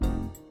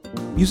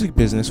Music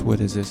Business, What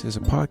Is This? Is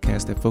a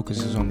podcast that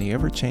focuses on the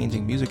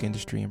ever-changing music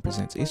industry and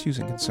presents issues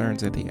and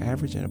concerns that the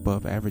average and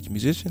above average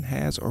musician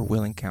has or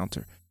will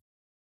encounter.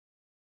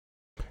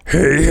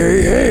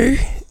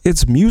 Hey,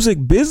 it's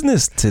Music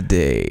Business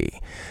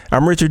today.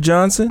 I'm Richard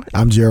Johnson.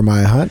 I'm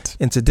Jeremiah Hunt.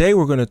 And today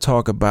we're going to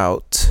talk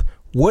about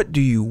what do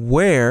you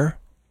wear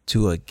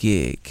to a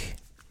gig?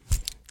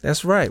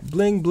 That's right,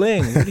 bling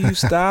bling. What are you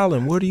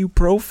styling? What are you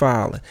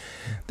profiling?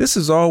 This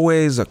is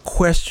always a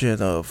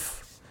question of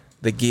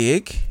the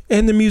gig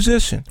and the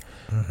musician.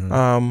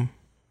 Mm-hmm.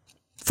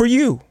 For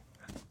you,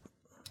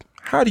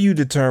 how do you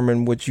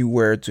determine what you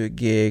wear to a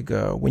gig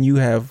when you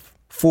have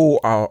full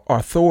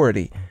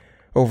authority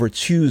over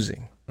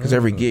choosing? Because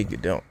every gig you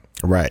don't.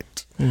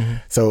 Right. Mm-hmm.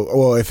 So,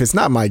 well, if it's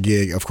not my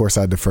gig, of course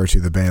I defer to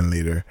the band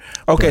leader.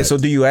 Okay, so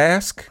do you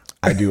ask?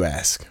 I do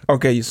ask.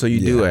 Okay, so you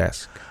do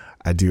ask.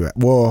 I do.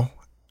 Well,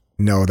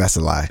 no, that's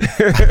a lie.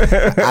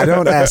 I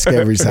don't ask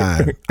every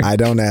time.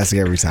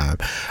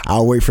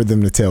 I'll wait for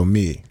them to tell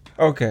me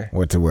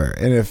what to wear.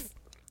 And if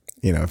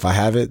I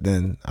have it,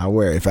 then I'll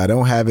wear it. If I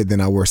don't have it,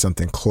 then I'll wear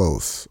something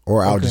close,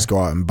 or I'll just go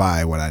out and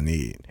buy what I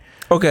need.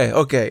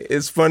 Okay.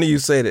 It's funny you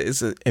say that.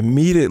 It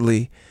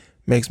immediately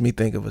makes me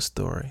think of a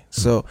story.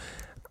 So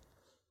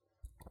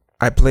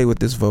I play with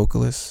this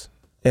vocalist,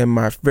 and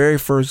my very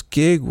first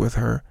gig with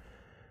her,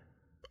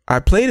 I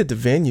played at the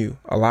venue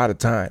a lot of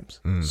times.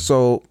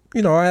 So,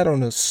 I had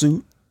on a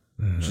suit.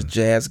 It was a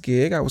jazz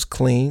gig. I was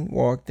clean,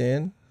 walked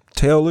in,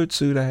 tailored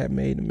suit I had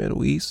made in the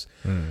Middle East.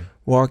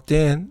 Walked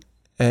in,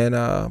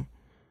 and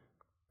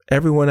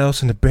everyone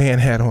else in the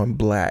band had on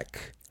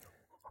black.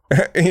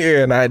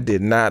 Yeah, and I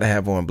did not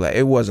have on black.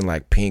 It wasn't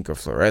like pink or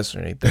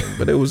fluorescent or anything,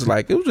 but it was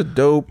a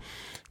dope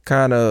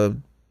kind of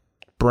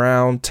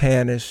brown,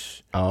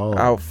 tannish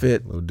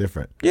outfit. A little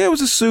different. Yeah, it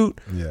was a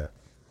suit. Yeah.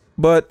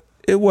 But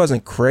it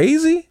wasn't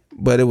crazy,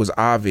 but it was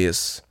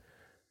obvious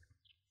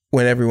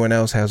when everyone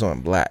else has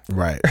on black.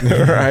 Right.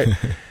 Right.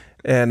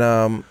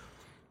 And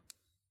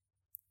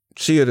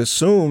she had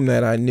assumed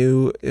that I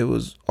knew it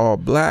was all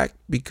black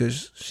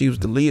because she was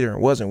the leader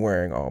and wasn't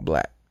wearing all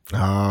black.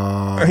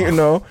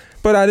 Oh.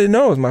 But I didn't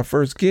know it was my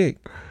first gig.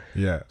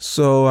 Yeah.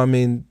 So,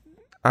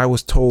 I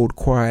was told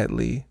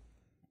quietly,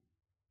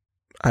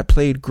 I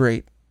played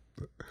great,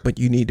 but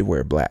you need to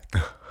wear black.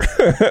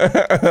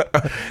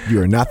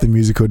 You are not the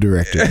musical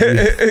director.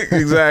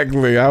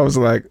 Exactly. I was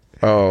like,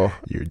 oh.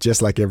 You're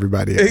just like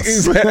everybody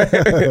else.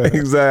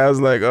 Exactly. I was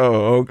like,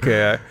 oh,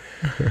 okay.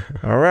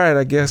 All right,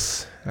 I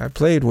guess I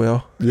played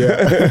well.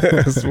 Yeah.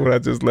 That's what I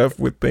just left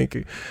with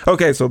thinking.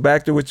 Okay, so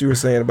back to what you were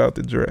saying about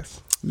the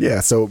dress. Yeah,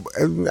 so,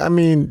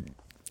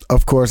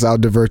 of course, I'll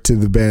divert to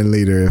the band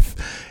leader if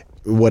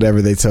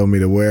whatever they tell me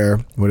to wear,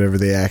 whatever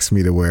they ask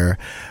me to wear.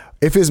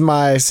 If it's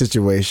my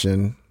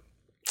situation,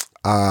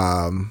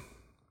 I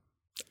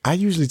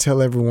usually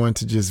tell everyone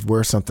to just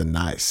wear something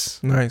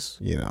nice. Nice.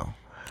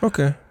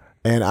 Okay.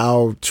 And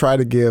I'll try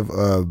to give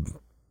a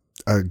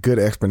good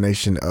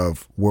explanation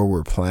of where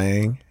we're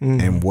playing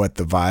and what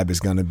the vibe is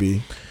going to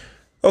be.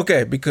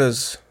 Okay,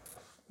 because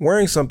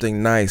wearing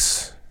something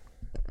nice,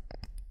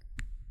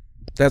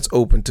 that's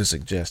open to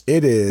suggestion.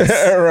 It is.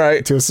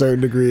 Right. To a certain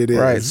degree, it is.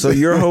 Right. So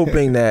you're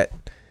hoping that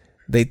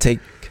they take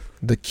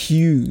the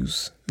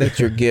cues that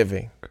you're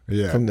giving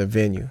from the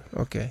venue.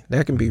 Okay.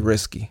 That can be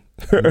risky.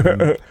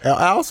 I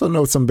also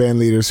know some band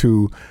leaders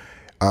who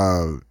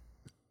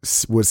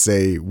would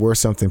say wear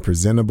something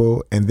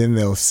presentable, and then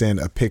they'll send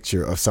a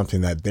picture of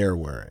something that they're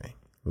wearing.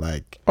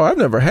 I've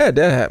never had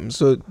that happen.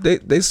 So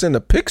they send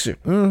a picture.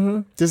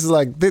 This is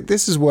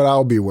this is what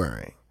I'll be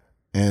wearing.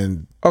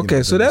 And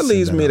okay, so that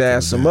leads me to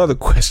ask some other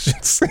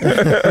questions.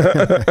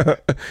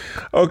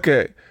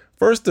 Okay,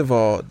 first of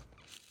all,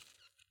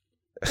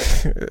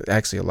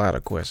 actually a lot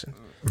of questions.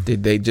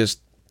 Did they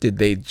just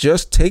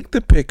take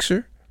the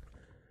picture?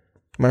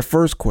 My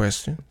first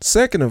question.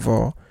 Second of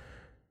all,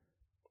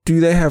 do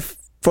they have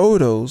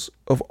photos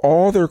of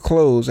all their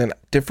clothes and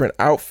different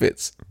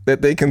outfits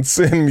that they can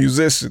send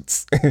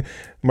musicians?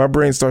 My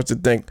brain starts to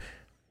think,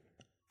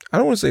 I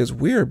don't want to say it's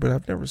weird, but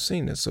I've never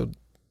seen this. So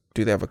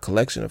do they have a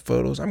collection of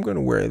photos? I'm going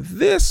to wear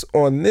this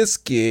on this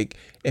gig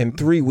in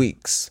 3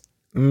 weeks.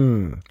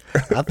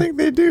 I think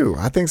they do.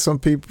 I think some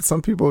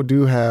people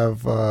do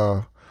have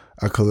a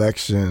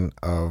collection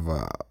of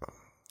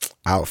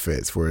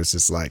outfits where it's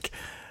just like,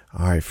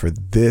 all right, for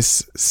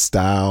this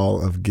style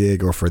of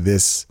gig or for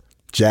this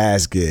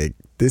jazz gig,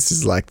 this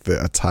is like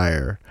the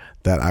attire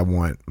that I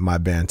want my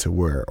band to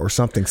wear, or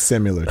something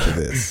similar to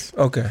this.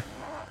 Okay.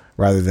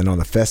 Rather than on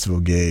a festival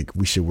gig,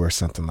 we should wear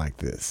something like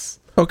this.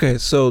 Okay,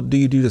 so do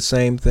you do the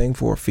same thing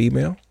for a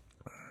female?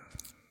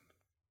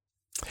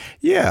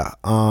 Yeah,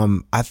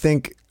 I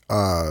think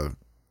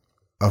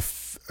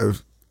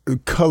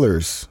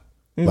colors.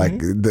 Like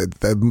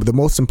the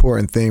most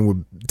important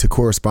thing to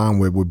correspond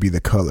with would be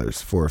the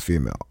colors for a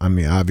female.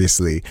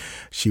 Obviously,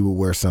 she would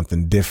wear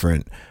something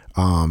different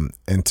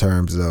in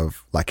terms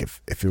of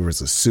if it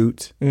was a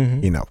suit,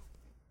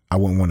 I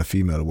wouldn't want a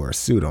female to wear a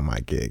suit on my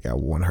gig. I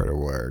want her to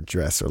wear a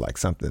dress or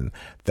something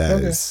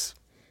that is.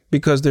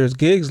 Because there's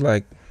gigs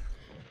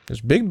There's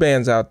big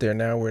bands out there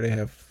now where they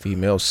have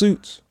female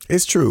suits.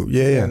 It's true.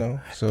 Yeah, yeah. You know,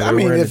 so they're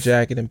wearing a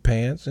jacket and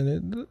pants,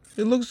 and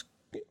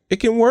it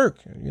can work.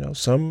 You know,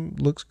 some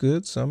looks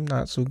good, some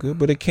not so good,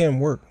 but it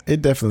can work.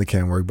 It definitely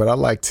can work. But I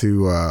like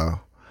to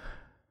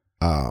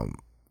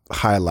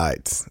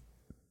highlight,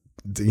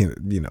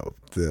 you know,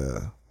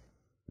 the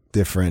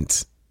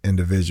different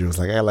individuals.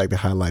 Like, I like to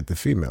highlight the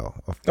female.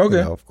 Okay.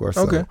 You know, of course.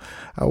 Okay. So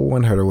I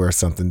want her to wear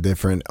something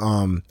different.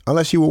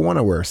 Unless you would want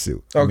to wear a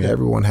suit. Okay. I mean,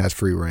 everyone has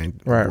free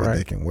reign of what right.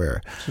 they can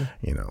wear.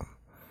 You know.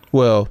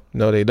 Well,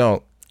 no, they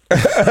don't.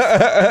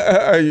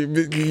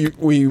 It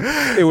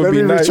would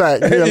be nice.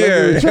 Let me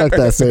retract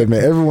that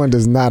statement. Everyone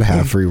does not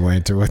have free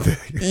reign to what they.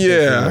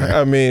 Yeah,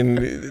 I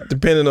mean,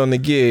 depending on the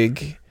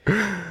gig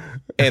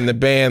and the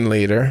band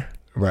leader,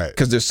 right?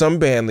 Because there's some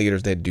band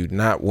leaders that do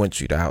not want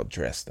you to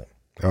outdress them.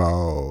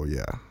 Oh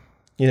yeah.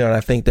 You know, and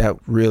I think that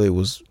really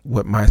was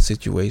what my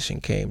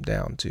situation came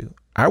down to.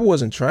 I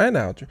wasn't trying to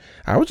outdress.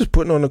 I was just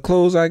putting on the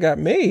clothes I got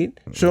made,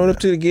 showing up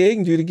to the gig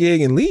and do the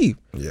gig and leave.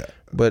 Yeah.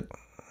 But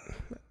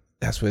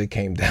that's what it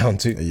came down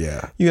to.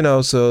 Yeah. You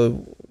know,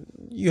 so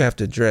you have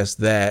to address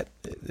that.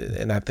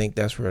 And I think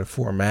that's where the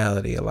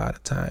formality a lot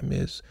of time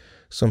is.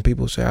 Some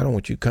people say, I don't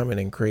want you coming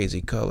in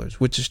crazy colors,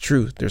 which is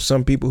true. There's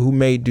some people who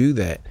may do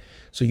that.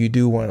 So you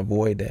do want to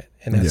avoid that.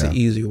 And that's an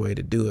easy way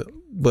to do it.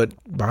 But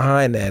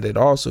behind that, it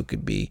also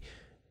could be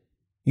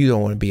you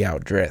don't want to be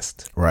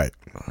outdressed. Right.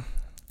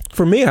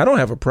 For me, I don't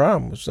have a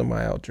problem if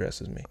somebody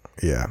outdresses me.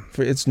 Yeah.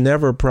 It's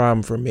never a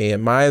problem for me.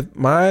 And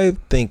my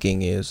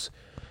thinking is,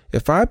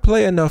 if I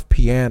play enough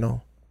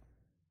piano,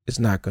 it's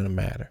not going to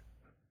matter.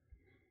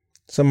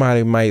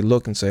 Somebody might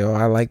look and say, oh,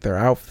 I like their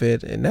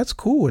outfit, and that's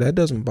cool. That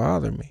doesn't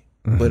bother me.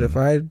 Mm-hmm. But if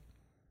I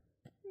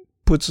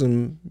put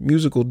some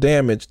musical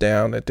damage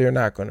down that they're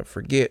not going to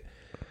forget,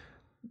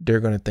 they're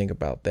going to think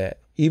about that.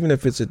 Even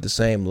if it's at the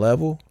same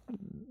level,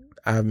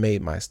 I've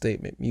made my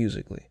statement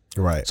musically.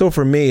 Right. So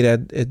for me,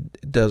 that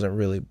it doesn't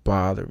really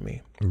bother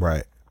me.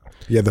 Right.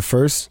 Yeah, the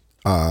first,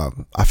 I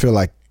feel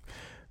like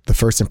the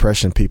first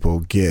impression people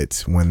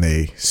get when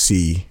they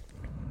see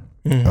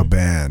a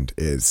band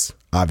is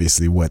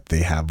obviously what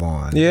they have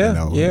on. Yeah, you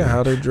know? yeah,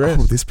 how they're dressed.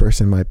 Oh, this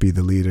person might be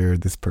the leader,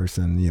 this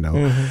person, you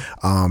know.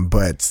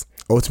 But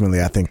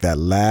ultimately, I think that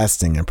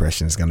lasting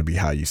impression is going to be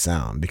how you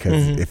sound,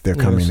 because if they're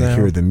coming to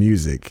hear the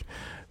music,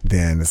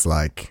 then it's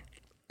like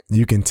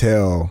you can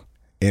tell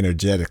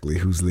energetically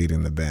who's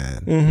leading the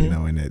band, you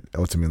know, and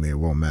ultimately it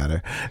won't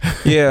matter.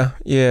 Yeah.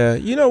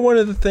 You know, one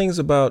of the things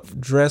about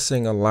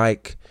dressing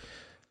alike,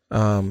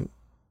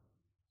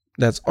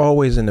 that's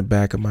always in the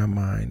back of my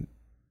mind,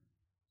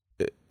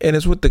 and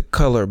it's with the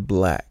color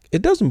black.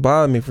 It doesn't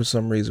bother me for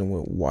some reason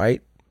with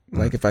white.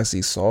 Like if I see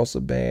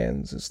salsa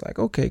bands, it's like,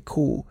 okay,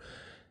 cool.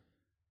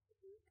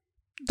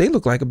 They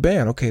look like a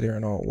band. Okay, they're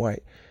in all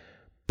white.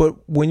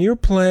 But when you're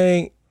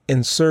playing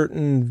in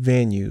certain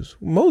venues,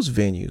 most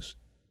venues,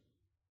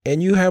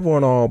 and you have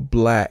on all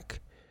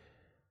black,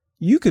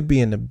 you could be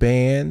in the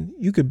band,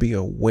 you could be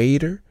a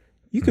waiter,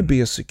 you could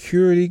be a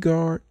security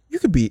guard, you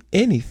could be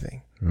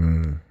anything.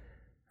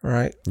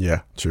 Right?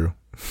 Yeah, true.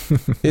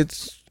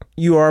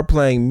 You are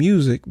playing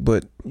music,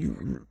 but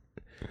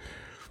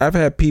I've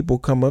had people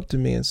come up to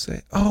me and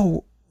say,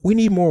 oh, we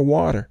need more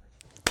water.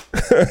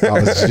 I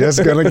was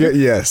just going to get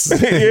yes.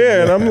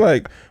 Yeah, and I'm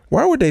like,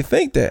 why would they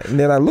think that? And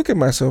then I look at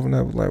myself and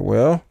I was like,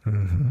 well,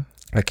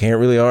 I can't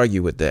really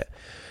argue with that.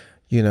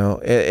 You know,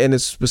 and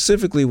it's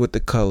specifically with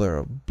the color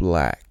of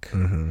black.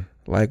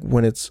 Like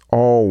when it's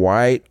all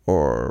white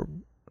or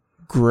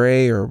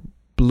gray or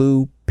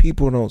blue,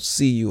 people don't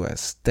see you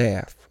as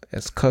staff,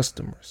 as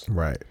customers.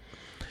 Right.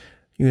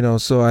 You know,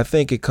 so I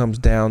think it comes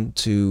down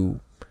to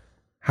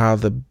how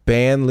the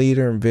band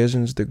leader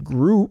envisions the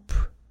group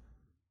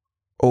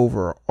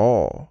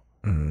overall.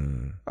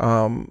 And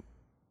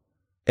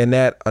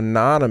that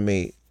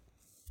anatomy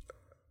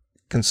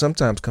can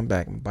sometimes come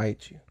back and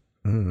bite you.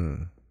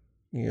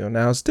 You know,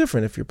 now it's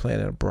different if you're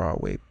playing at a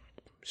Broadway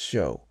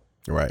show.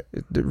 Right.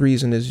 The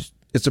reason is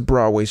it's a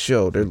Broadway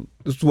show.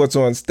 It's what's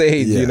on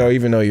stage, you know,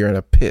 even though you're in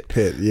a pit.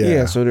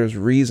 Yeah, so there's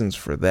reasons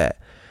for that.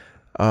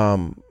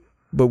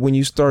 But when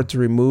you start to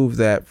remove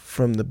that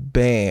from the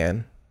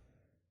band,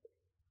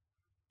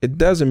 it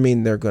doesn't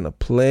mean they're going to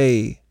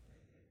play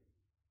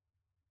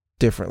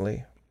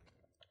differently.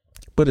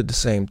 But at the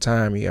same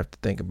time, you have to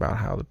think about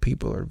how the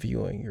people are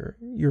viewing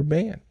your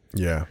band.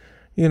 Yeah.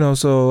 You know,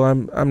 so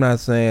I'm not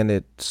saying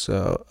it's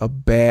a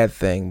bad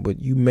thing, but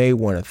you may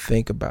want to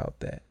think about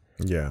that.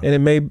 Yeah. And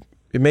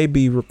it may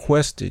be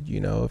requested, you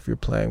know, if you're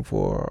playing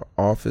for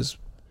an office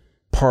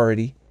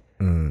party,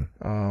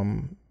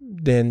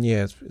 then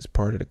yeah, it's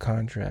part of the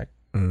contract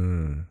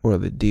or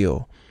the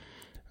deal.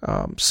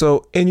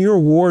 So in your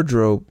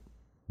wardrobe,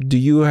 do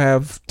you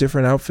have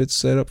different outfits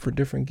set up for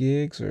different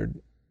gigs, or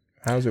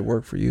how does it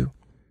work for you?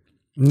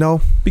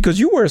 No, because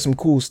you wear some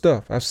cool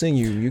stuff. I've seen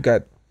you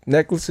got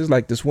necklaces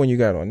like this one you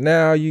got on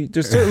now.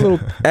 There's certain little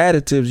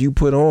additives you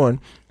put on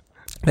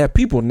that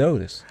people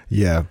notice.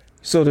 Yeah.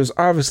 So there's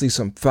obviously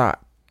some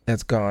thought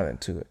that's gone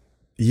into it.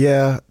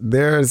 Yeah,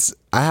 there's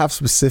I have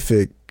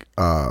specific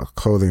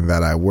clothing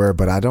that I wear,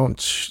 but I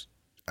don't.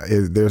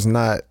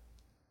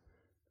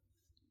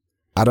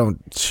 I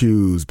don't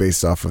choose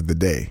based off of the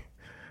day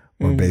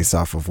or based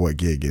off of what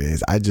gig it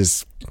is. I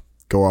just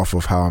go off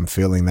of how I'm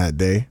feeling that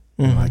day.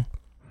 I'm like,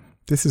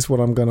 this is what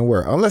I'm gonna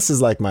wear, unless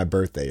it's like my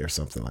birthday or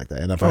something like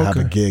that. And if I have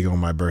a gig on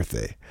my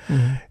birthday,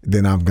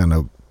 then I'm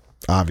gonna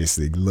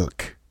obviously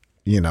look,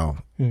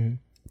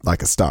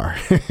 like a star.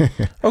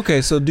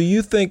 Okay, so do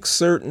you think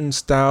certain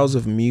styles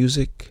of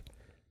music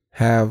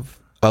have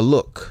a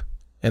look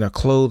and a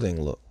clothing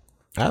look?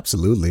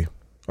 Absolutely.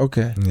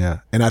 Okay. Yeah.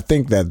 And I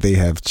think that they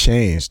have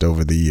changed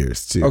over the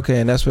years too. Okay,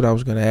 and that's what I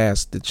was going to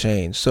ask, the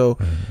change. So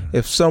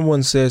if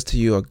someone says to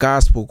you a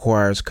gospel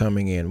choir is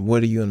coming in, what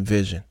do you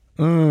envision?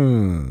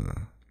 Well,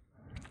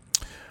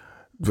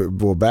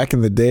 back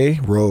in the day,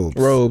 robes.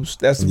 Robes.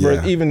 That's the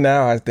first. Even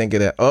now, I think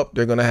of that.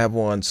 They're going to have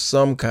on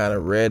some kind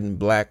of red and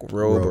black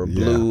robe or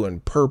blue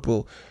and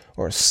purple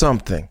or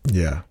something.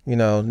 Yeah.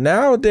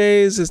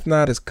 Nowadays it's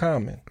not as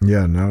common.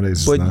 Yeah,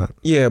 nowadays it's not.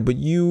 Yeah, but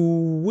you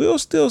will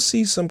still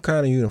see some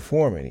kind of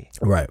uniformity.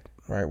 Right.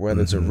 Right.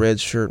 Whether it's a red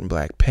shirt and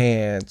black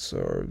pants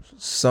or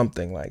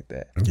something like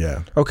that.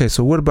 Yeah. Okay,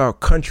 so what about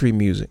country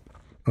music?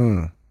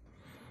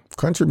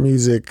 Country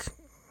music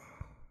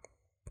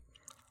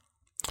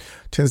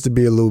tends to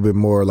be a little bit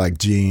more like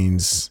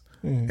jeans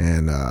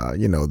and,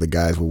 the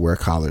guys will wear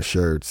collar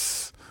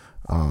shirts.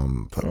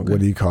 What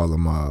do you call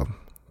them?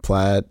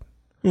 Plaid?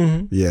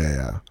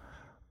 Yeah.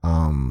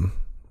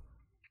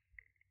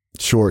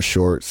 Short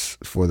shorts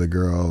for the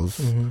girls,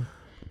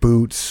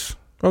 boots.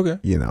 Okay.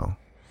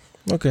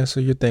 Okay, so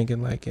you're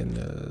thinking like in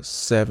the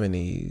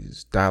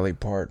 70s, Dolly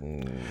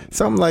Parton.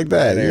 Something like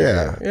that,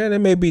 yeah. Yeah, there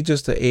may be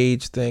just an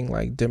age thing,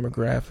 like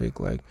demographic,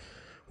 like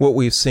what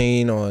we've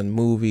seen on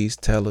movies,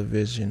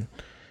 television,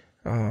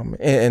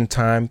 and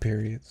time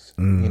periods.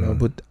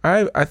 But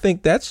I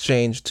think that's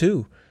changed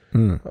too,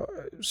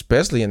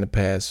 especially in the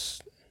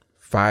past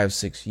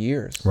 5-6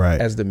 years, right?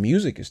 As the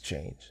music has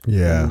changed.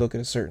 Yeah, when you look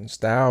at a certain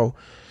style,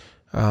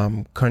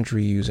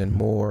 country using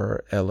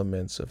more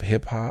elements of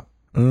hip hop,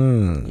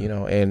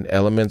 and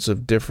elements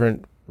of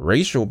different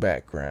racial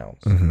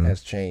backgrounds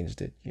has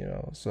changed it.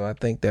 So I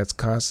think that's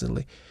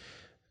constantly.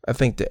 I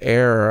think the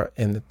era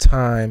and the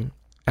time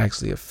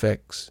actually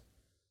affects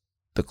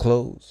the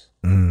clothes.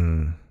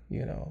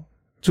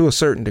 To a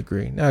certain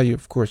degree. Now,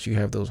 of course, you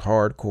have those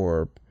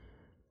hardcore,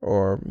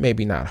 or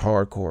maybe not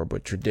hardcore,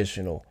 but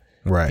traditional.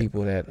 Right.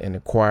 People that in the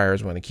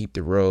choirs want to keep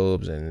the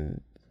robes,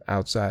 and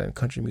outside in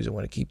country music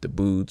want to keep the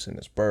boots and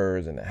the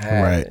spurs and the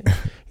hat. Right.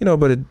 And,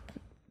 but it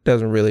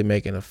doesn't really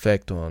make an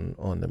effect on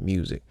the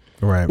music.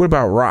 Right. What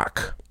about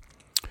rock?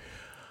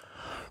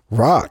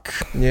 Rock.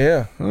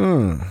 Yeah.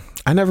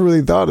 I never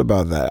really thought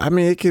about that. I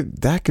mean,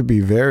 that could be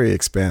very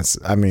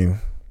expansive. I mean,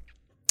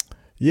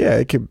 yeah,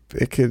 it could.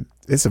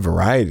 It's a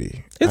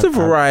variety. It's a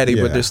variety,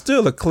 but there's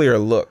still a clear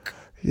look.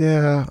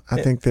 Yeah,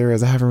 I think there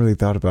is. I haven't really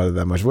thought about it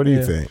that much. What do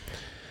you think?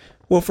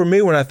 Well, for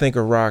me, when I think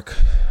of rock,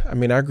 I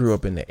mean, I grew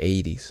up in the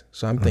 80s,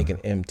 so I'm thinking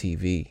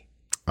MTV.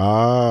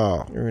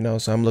 Oh.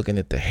 So I'm looking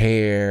at the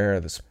hair,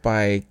 the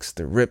spikes,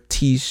 the ripped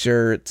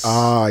T-shirts.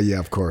 Oh, yeah,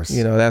 of course.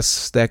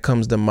 That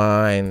comes to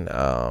mind.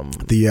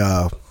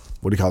 The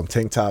what do you call them?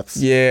 Tank tops.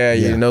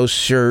 Yeah.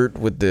 Shirt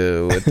with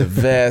the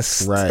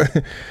vest. Right.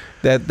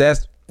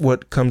 That's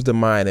what comes to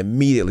mind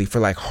immediately for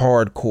like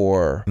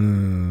hardcore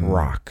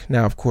rock.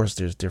 Now, of course,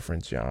 there's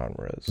different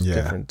genres,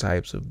 different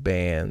types of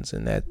bands,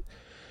 and that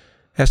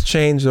has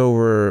changed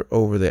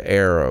over the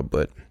era.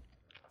 But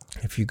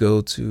if you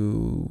go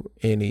to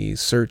any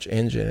search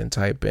engine and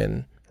type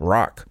in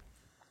rock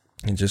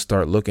and just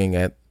start looking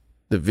at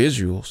the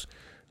visuals,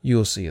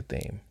 you'll see a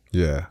theme.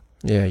 Yeah.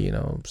 Yeah,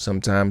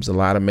 sometimes a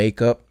lot of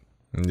makeup.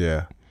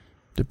 Yeah.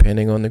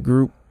 Depending on the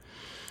group.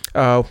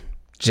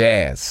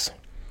 Jazz.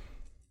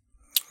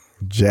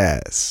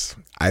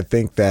 I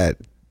think that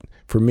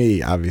for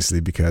me, obviously,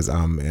 because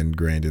I'm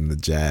ingrained in the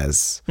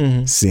jazz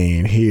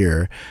scene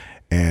here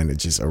and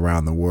just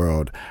around the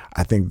world,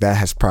 I think that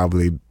has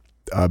probably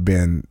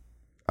been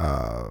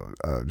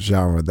a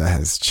genre that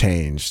has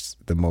changed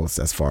the most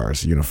as far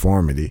as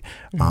uniformity.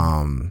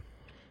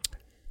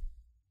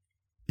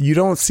 You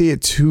don't see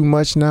it too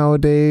much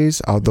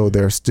nowadays, although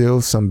there are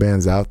still some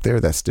bands out there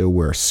that still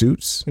wear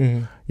suits,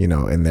 and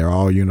they're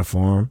all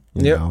uniform,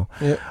 you know.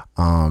 Yep.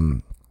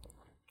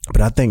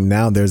 But I think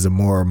now there's a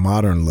more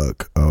modern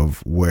look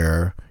of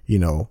where,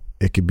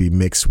 it could be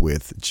mixed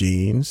with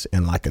jeans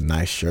and like a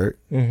nice shirt.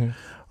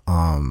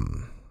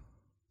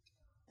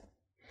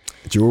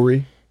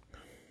 Jewelry.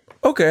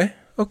 Okay.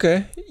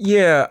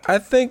 Yeah, I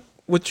think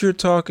what you're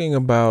talking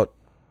about,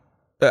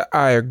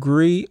 I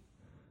agree,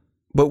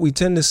 but we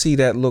tend to see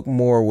that look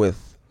more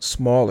with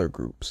smaller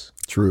groups.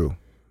 True.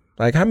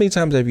 Like, how many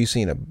times have you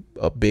seen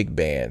a big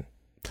band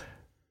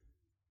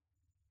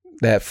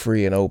that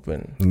free and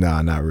open?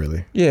 No, not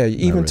really. Yeah,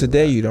 even really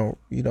today you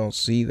don't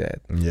see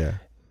that. Yeah.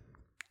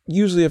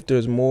 Usually if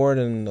there's more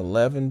than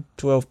 11,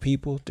 12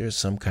 people, there's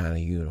some kind of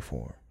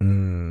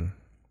uniform.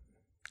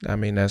 I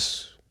mean,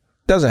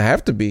 doesn't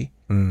have to be.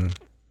 A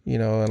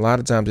lot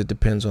of times it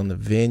depends on the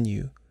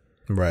venue.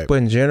 Right. But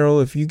in general,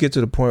 if you get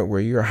to the point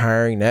where you're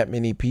hiring that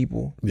many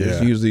people,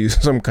 there's usually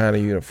some kind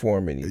of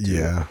uniformity to it.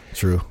 Yeah,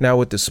 true. Now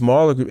with the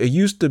smaller group, it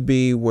used to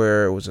be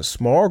where it was a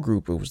small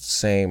group, it was the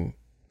same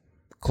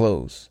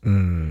clothes.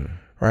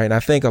 Right? And I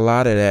think a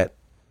lot of that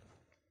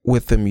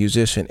with the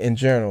musician in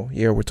general,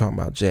 we're talking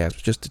about jazz,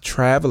 but just the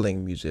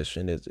traveling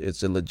musician,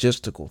 it's a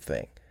logistical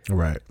thing.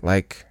 Right.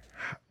 Like,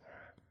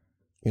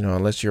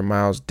 unless you're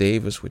Miles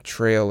Davis with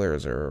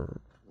Trailers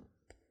or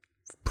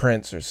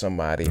Prince or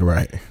somebody.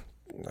 Right.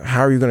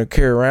 How are you going to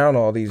carry around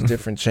all these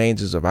different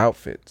changes of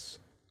outfits?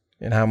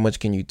 And how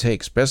much can you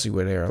take, especially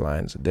with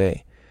airlines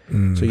today?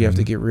 So you have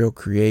to get real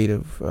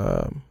creative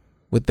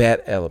with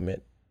that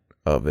element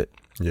of it.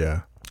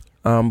 Yeah.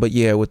 But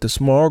yeah, with the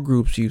small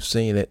groups, you've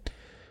seen it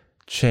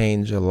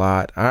change a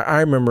lot. I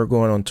remember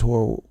going on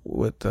tour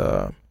with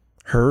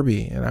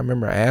Herbie, and I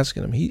remember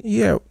asking him, he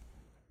had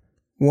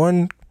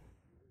one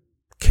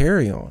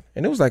carry-on,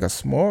 and it was like a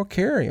small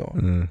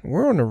carry-on.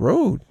 We're on the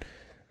road.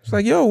 It's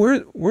like, yo,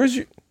 where's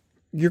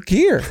your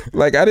gear?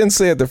 Like, I didn't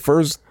say it the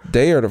first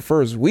day or the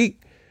first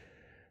week,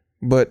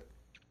 but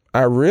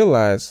I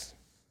realized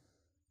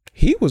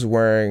he was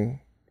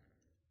wearing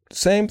the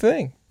same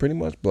thing, pretty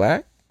much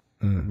black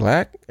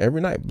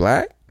every night,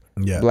 black.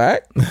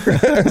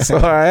 So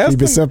I asked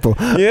Keep it simple.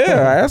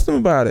 Yeah, I asked him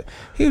about it.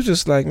 He was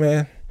just like,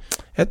 man,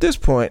 at this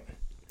point,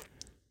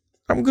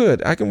 I'm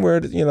good. I can wear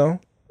it,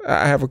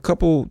 I have a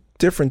couple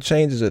different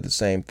changes of the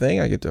same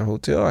thing. I get to the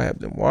hotel, I have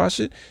them wash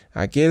it,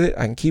 I get it,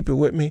 I can keep it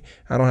with me.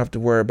 I don't have to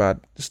worry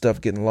about the stuff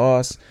getting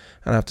lost.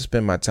 I don't have to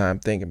spend my time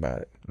thinking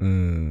about it.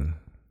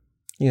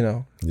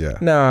 Yeah.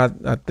 Now,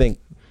 I think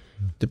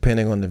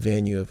depending on the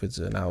venue, if it's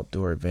an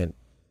outdoor event,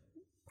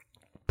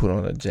 put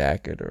on a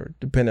jacket, or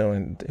depending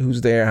on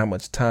who's there, how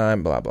much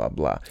time, blah, blah,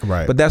 blah.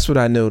 Right. But that's what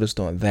I noticed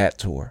on that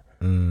tour.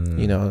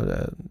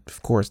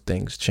 Of course,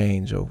 things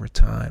change over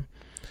time.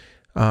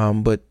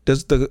 But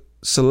does the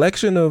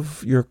selection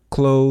of your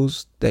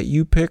clothes that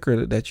you pick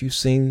or that you've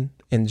seen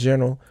in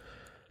general,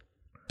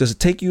 does it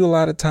take you a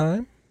lot of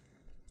time?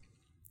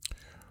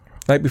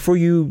 Like before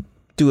you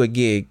do a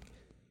gig,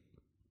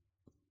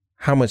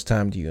 how much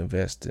time do you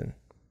invest in?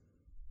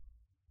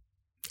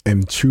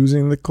 In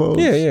choosing the clothes?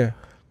 Yeah.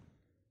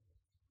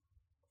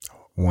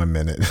 1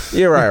 minute.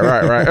 Yeah,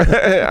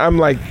 right.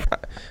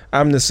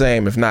 I'm the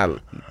same, if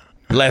not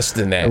less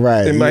than that.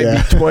 Right. It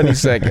might be 20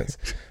 seconds.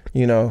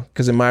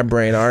 Because in my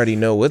brain, I already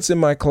know what's in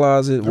my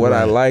closet, what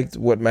I liked,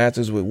 what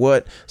matches with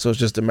what. So it's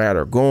just a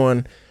matter of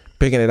going,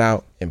 picking it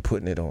out, and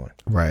putting it on.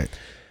 Right.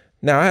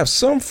 Now, I have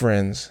some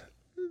friends,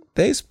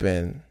 they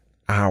spend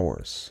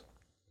hours,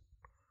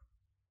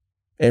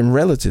 and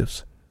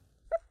relatives,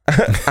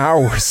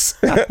 hours,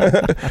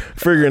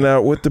 figuring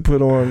out what to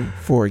put on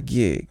for a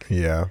gig.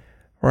 Yeah.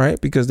 Right?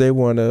 Because they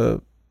want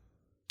the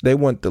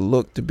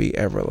look to be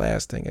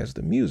everlasting as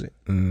the music.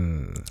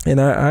 And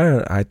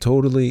I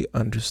totally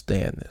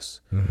understand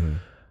this.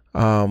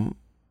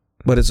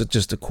 But it's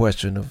just a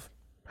question of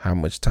how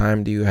much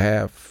time do you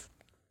have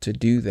to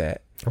do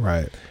that?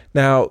 Right.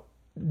 Now,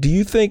 do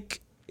you think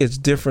it's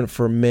different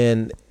for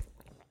men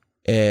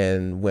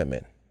and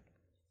women?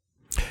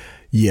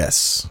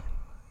 Yes.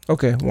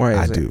 Okay, why is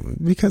I it? do.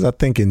 Because I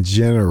think in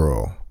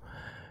general,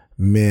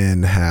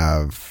 men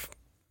have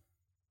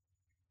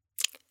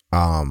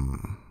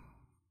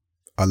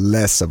a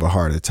less of a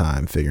harder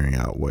time figuring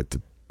out what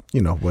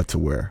to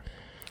wear.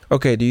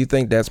 Okay, do you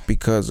think that's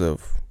because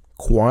of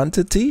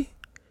quantity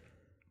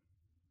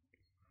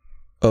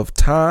of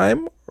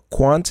time,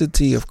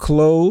 quantity of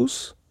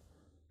clothes,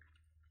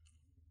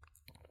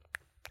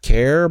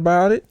 care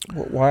about it?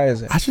 Why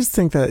is it? I just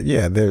think that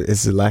there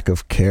is a lack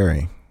of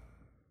caring.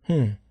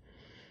 In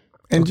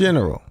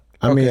general.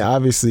 I mean,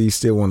 obviously you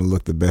still want to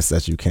look the best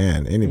that you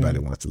can. Anybody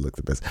wants to look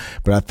the best.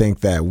 But I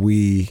think that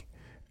we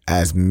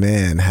as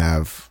men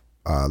have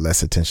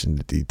less attention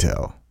to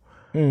detail.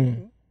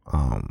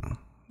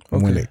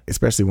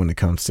 Especially when it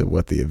comes to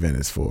what the event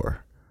is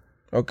for.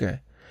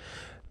 Okay.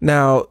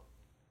 Now,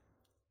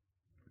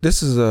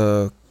 this is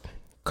a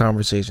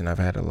conversation I've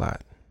had a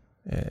lot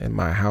in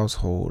my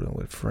household and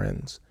with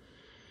friends.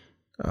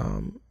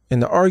 And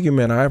the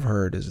argument I've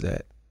heard is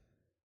that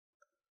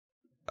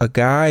a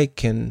guy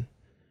can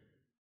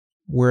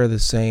wear the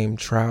same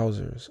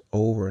trousers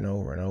over and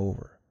over and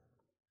over,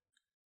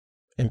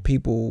 and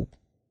people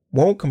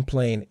won't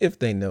complain if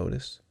they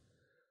notice,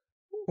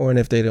 and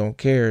if they don't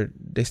care,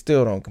 they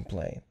still don't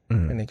complain.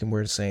 And they can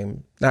wear the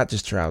same, not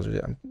just trousers.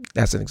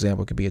 That's an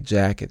example. It could be a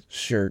jacket,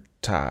 shirt,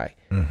 tie.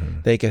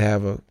 They could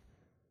have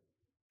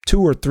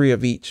 2 or 3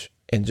 of each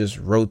and just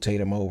rotate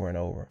them over and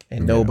over,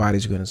 and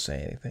nobody's going to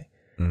say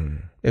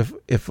anything.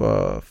 If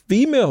a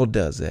female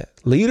does that,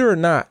 leader or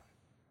not,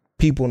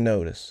 people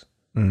notice.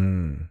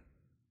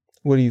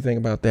 What do you think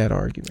about that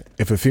argument?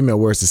 If a female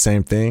wears the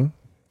same thing?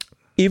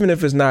 Even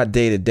if it's not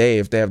day to day,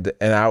 if they have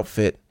an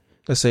outfit,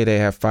 let's say they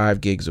have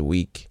 5 gigs a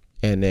week,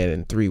 and then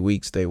in 3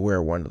 weeks they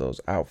wear one of those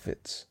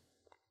outfits.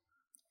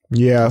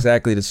 Yeah.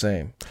 Exactly the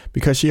same.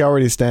 Because she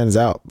already stands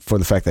out for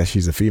the fact that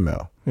she's a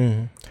female.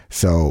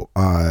 So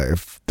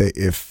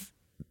if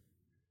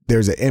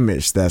there's an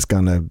image that's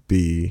going to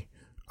be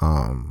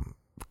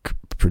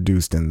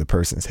produced in the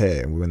person's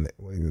head. When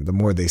the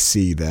more they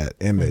see that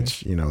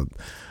image, you know,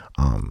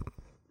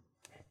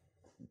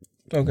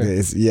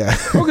 okay, yeah,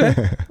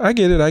 okay, I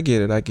get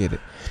it.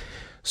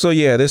 So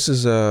yeah, this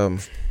is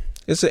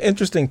it's an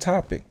interesting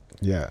topic.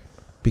 Yeah,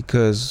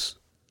 because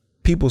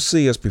people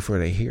see us before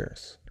they hear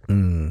us,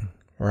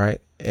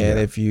 right? And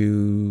if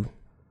you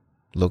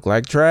look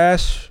like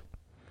trash,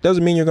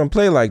 doesn't mean you're gonna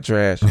play like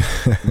trash.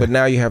 But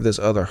now you have this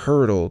other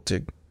hurdle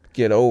to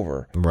get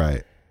over,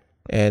 right?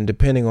 And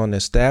depending on the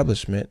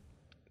establishment,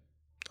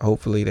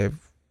 hopefully they've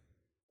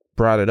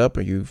brought it up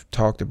or you've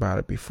talked about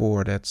it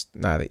before. That's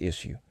not an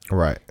issue,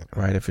 right?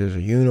 If there's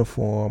a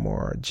uniform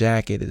or a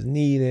jacket is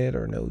needed,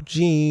 or no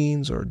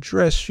jeans or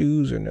dress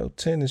shoes or no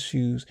tennis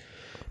shoes,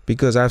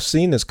 because I've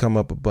seen this come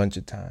up a bunch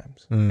of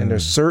times. And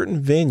there's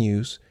certain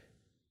venues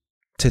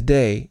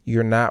today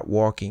you're not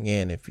walking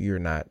in if you're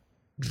not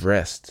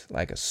dressed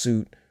like a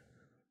suit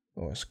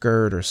or a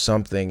skirt or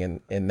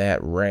something in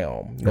that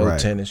realm. No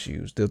tennis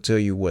shoes. They'll tell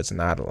you what's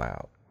not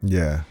allowed.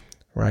 Yeah.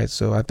 Right.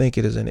 So I think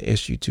it is an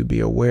issue to be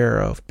aware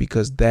of,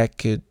 because that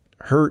could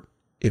hurt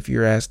if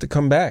you're asked to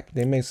come back.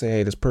 They may say,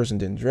 hey, this person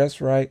didn't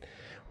dress right.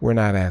 We're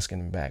not asking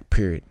them back,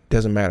 period.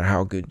 Doesn't matter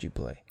how good you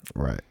play.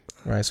 Right.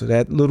 Right. So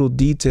that little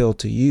detail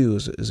to you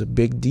is a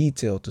big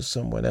detail to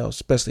someone else,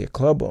 especially a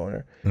club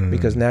owner,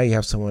 because now you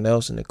have someone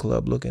else in the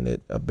club looking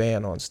at a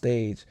band on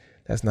stage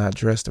that's not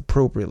dressed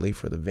appropriately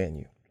for the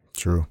venue.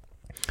 True.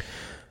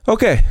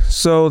 Okay,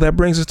 so that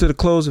brings us to the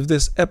close of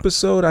this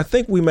episode. I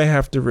think we may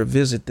have to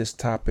revisit this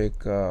topic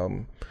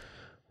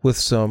with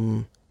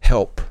some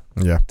help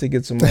to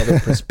get some other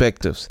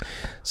perspectives.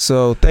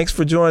 So thanks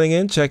for joining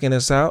in, checking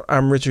us out.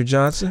 I'm Richard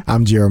Johnson.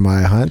 I'm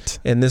Jeremiah Hunt.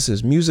 And this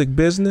is Music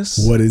Business.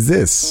 What is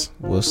this?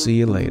 We'll see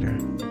you later.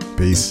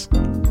 Peace.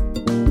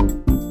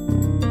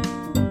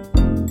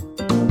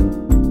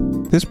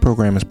 This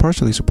program is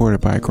partially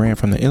supported by a grant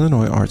from the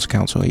Illinois Arts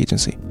Council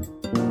Agency.